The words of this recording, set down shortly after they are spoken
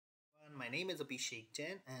my name is Abhishek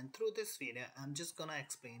Jain, and through this video I'm just gonna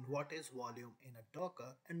explain what is volume in a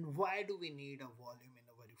Docker and why do we need a volume in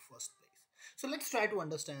the very first place. So let's try to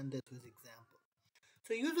understand this with example.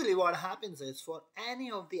 So usually what happens is for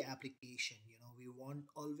any of the application, we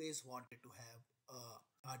always wanted to have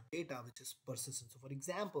our data which is persistent. So for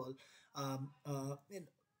example, in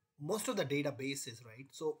most of the databases, right?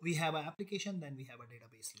 So we have an application, then we have a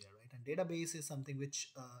database layer, right? And database is something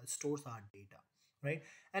which stores our data, right?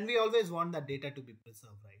 And we always want that data to be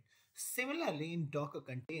preserved, right? Similarly, in Docker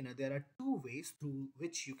container, there are two ways through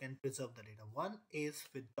which you can preserve the data. One is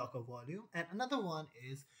with Docker volume, and another one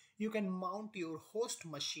is you can mount your host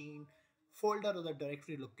machine folder or the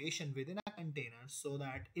directory location within a container, so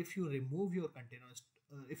that if you remove your containers,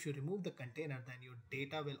 if you remove the container, then your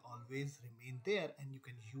data will always remain there and you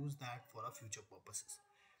can use that for a future purposes,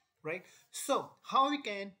 right? So how we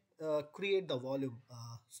can create the volume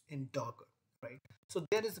in Docker, right? So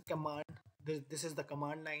there is a command. This is the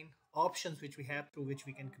command line options which we have through which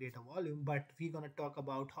we can create a volume, but we're going to talk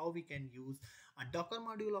about how we can use a Docker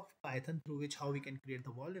module of Python through which how we can create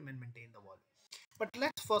the volume and maintain the volume. But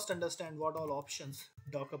let's first understand what all options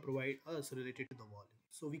Docker provide us related to the volume.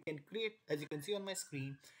 So we can create, as you can see on my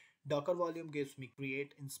screen, Docker volume gives me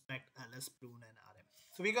create, inspect, ls, prune, and rm.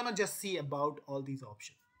 So we're gonna just see about all these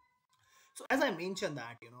options. So as I mentioned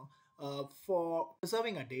that, for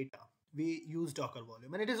preserving a data, we use Docker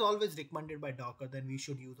volume, and it is always recommended by Docker that we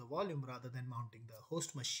should use a volume rather than mounting the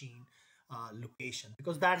host machine location,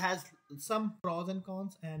 because that has some pros and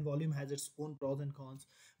cons, and volume has its own pros and cons.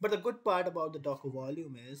 But the good part about the Docker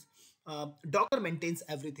volume is Docker maintains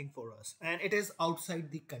everything for us, and it is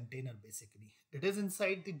outside the container. Basically, it is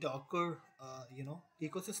inside the Docker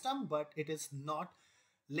ecosystem, but it is not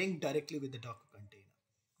linked directly with the Docker container,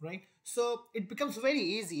 right? So it becomes very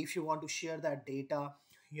easy if you want to share that data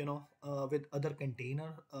with other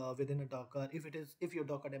container within a Docker. If your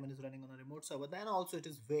Docker daemon is running on a remote server, then also it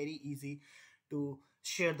is very easy to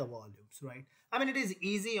share the volumes, right? I mean, it is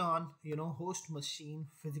easy on host machine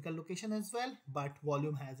physical location as well, but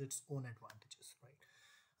volume has its own advantages,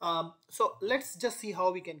 right? So let's just see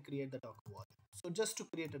how we can create the Docker volume. So just to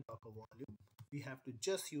create a Docker volume, we have to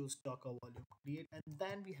just use Docker volume create, and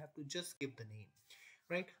then we have to just give the name,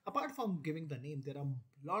 right? Apart from giving the name, there are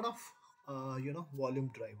a lot of volume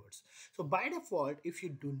drivers. So by default, if you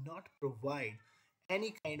do not provide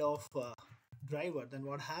any kind of driver, then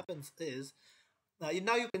what happens is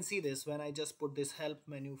now you can see this when I just put this help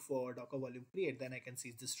menu for Docker volume create, then I can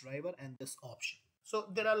see this driver and this option. So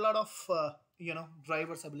there are a lot of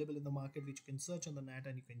drivers available in the market which you can search on the net,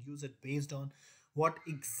 and you can use it based on what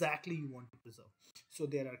exactly you want to preserve. So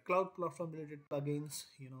there are cloud platform related plugins,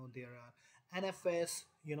 there are NFS,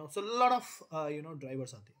 so a lot of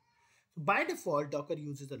drivers are there. So by default, Docker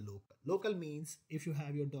uses a local. Local means if you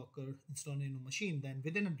have your Docker installed in a machine, then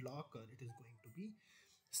within a Docker, it is going to be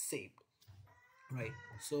saved, right?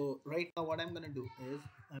 So right now what I'm going to do is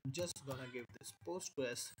I'm just going to give this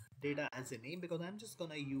Postgres data as a name, because I'm just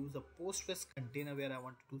going to use a Postgres container where I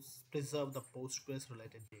want to preserve the Postgres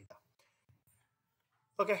related data.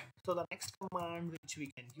 Okay, so the next command which we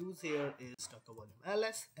can use here is Docker volume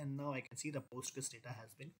ls, and now I can see the Postgres data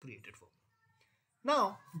has been created for me.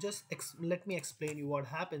 Now, just let me explain you what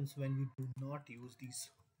happens when we do not use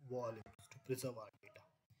these volumes to preserve our data.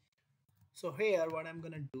 So here, what I'm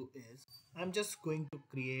going to do is, I'm just going to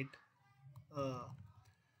create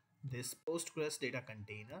this Postgres data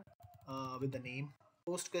container with the name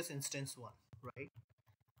Postgres instance 1, right?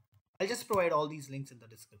 I'll just provide all these links in the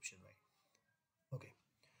description, right? Okay.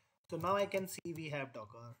 So now I can see we have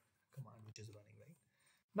Docker command which is running, right?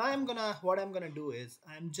 Now what I'm gonna do is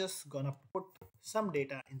I'm just gonna put some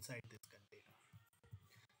data inside this container.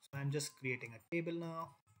 So I'm just creating a table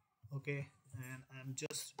now, okay, and I'm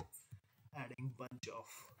just adding bunch of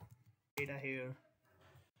data here.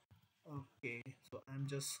 Okay, so I'm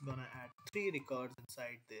just gonna add 3 records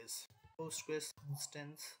inside this Postgres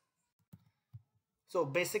instance. So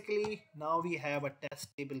basically now we have a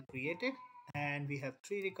test table created, and we have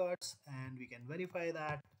 3 records, and we can verify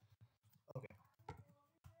that.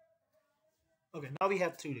 Okay, now we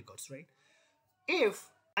have 3 records, right? If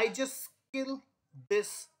I just kill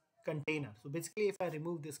this container, so basically if I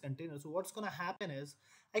remove this container, so what's going to happen is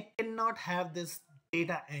I cannot have this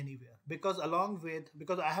data anywhere, because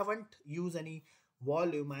I haven't used any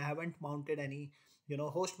volume, I haven't mounted any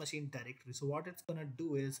host machine directory. So what it's going to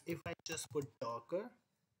do is, if I just put Docker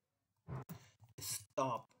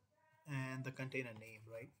stop and the container name,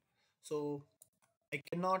 right? So I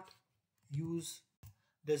cannot use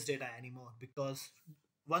this data anymore, because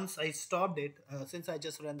once I stopped it, since I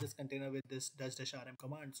just ran this container with this -rm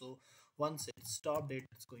command, so once it stopped it,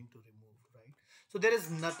 it's going to remove So there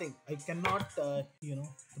is nothing. I cannot,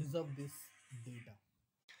 preserve this data.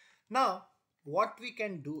 Now, what we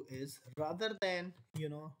can do is rather than,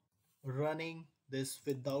 running this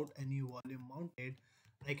without any volume mounted,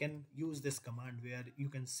 I can use this command where you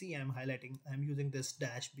can see I'm highlighting, I'm using this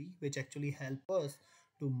dash B, which actually help us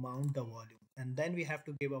to mount the volume. And then we have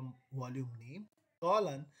to give a volume name,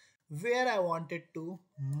 colon, where I wanted to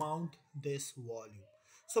mount this volume.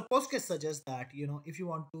 So Postgres suggests that, if you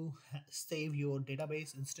want to save your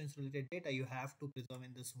database instance related data, you have to preserve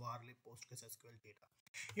in this varlib PostgreSQL data.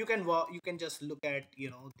 You can just look at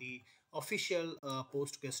the official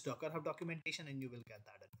Postgres Docker Hub documentation and you will get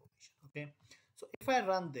that information. Okay, so if I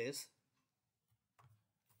run this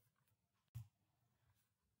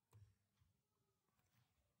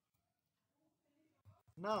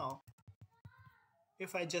now,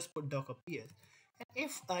 if I just put docker ps, and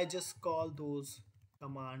if I just call those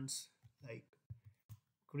commands like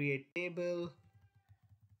create table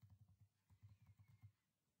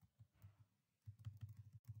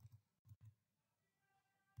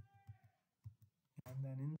and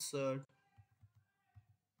then insert,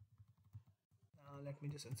 let me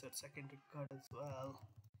just insert second record as well.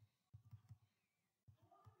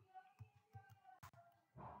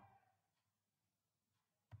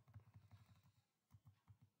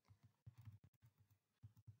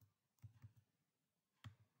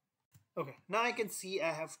 Okay, now I can see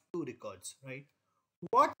I have two records, right?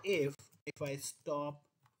 What if I stop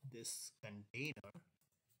this container?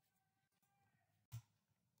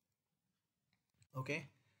 Okay,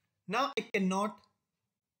 now I cannot,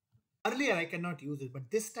 earlier I cannot use it,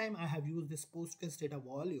 but this time I have used this Postgres data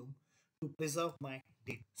volume to preserve my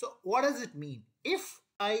data. So what does it mean? If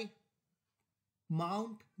I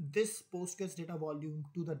mount this Postgres data volume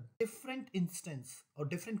to the different instance or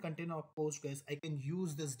different container of Postgres, I can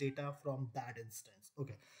use this data from that instance.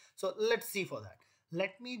 Okay, so let's see for that.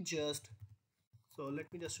 Let me just show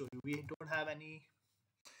you. We don't have any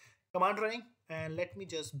command running, and let me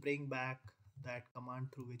just bring back that command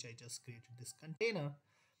through which I just created this container.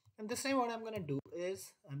 And this time what I'm going to do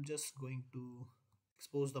is I'm just going to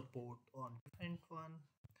expose the port on different one,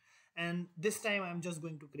 and this time I'm just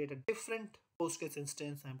going to create a different Postgres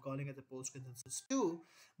instance. I'm calling it a Postgres instance 2,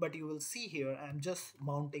 but you will see here I'm just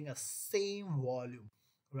mounting a same volume,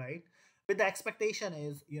 right? With the expectation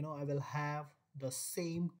is, I will have the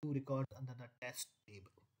same two records under the test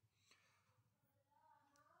table.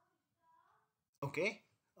 Okay,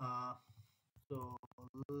 so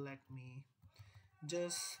let me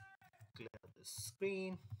just clear this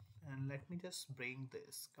screen and let me just bring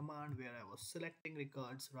this command where I was selecting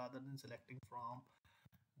records rather than selecting from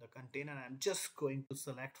the container. I'm just going to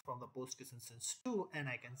select from the Postgres instance 2 and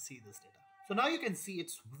I can see this data. So now you can see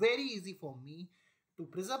it's very easy for me to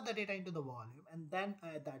preserve the data into the volume, and then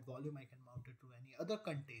that volume I can mount it to any other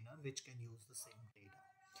container which can use the same data.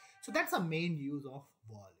 So that's the main use of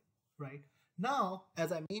volume, right? Now,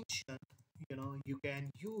 as I mentioned, you can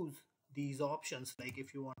use these options like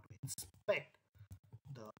if you want to inspect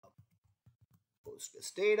the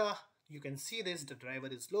Postgres data, you can see this, the driver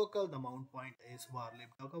is local, the mount point is varlib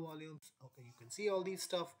docker volumes. Okay, you can see all these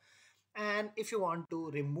stuff. And if you want to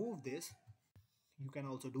remove this, you can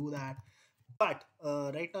also do that. But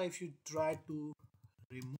right now, if you try to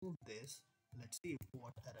remove this, let's see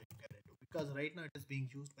what error you get into, because right now it is being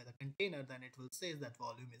used by the container, then it will say that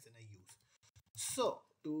volume is in a use. So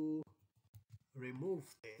to remove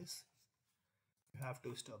this, you have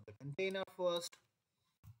to stop the container first.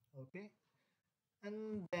 Okay,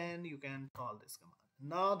 and then you can call this command.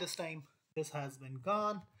 Now this time this has been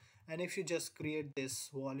gone, and if you just create this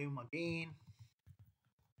volume again,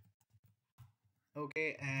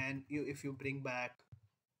 okay, and if you bring back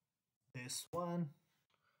this one,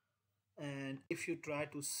 and if you try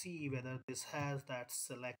to see whether this has that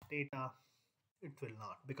select data, it will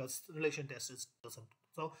not, because relation test doesn't.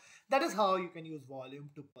 So that is how you can use volume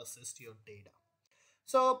to persist your data.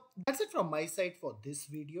 So that's it from my side for this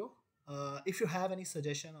video. If you have any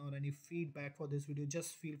suggestion or any feedback for this video,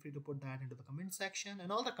 just feel free to put that into the comment section,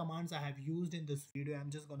 and all the commands I have used in this video, I'm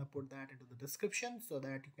just gonna put that into the description so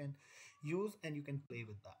that you can use and you can play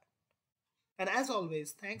with that. And as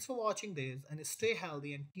always, thanks for watching this, and stay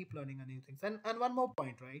healthy and keep learning new things. And one more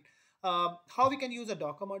point, right? How we can use a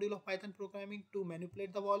Docker module of Python programming to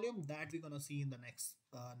manipulate the volume, that we're gonna see in the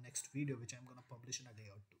next video, which I'm gonna publish in a day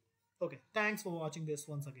or two. Okay, thanks for watching this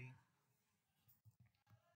once again.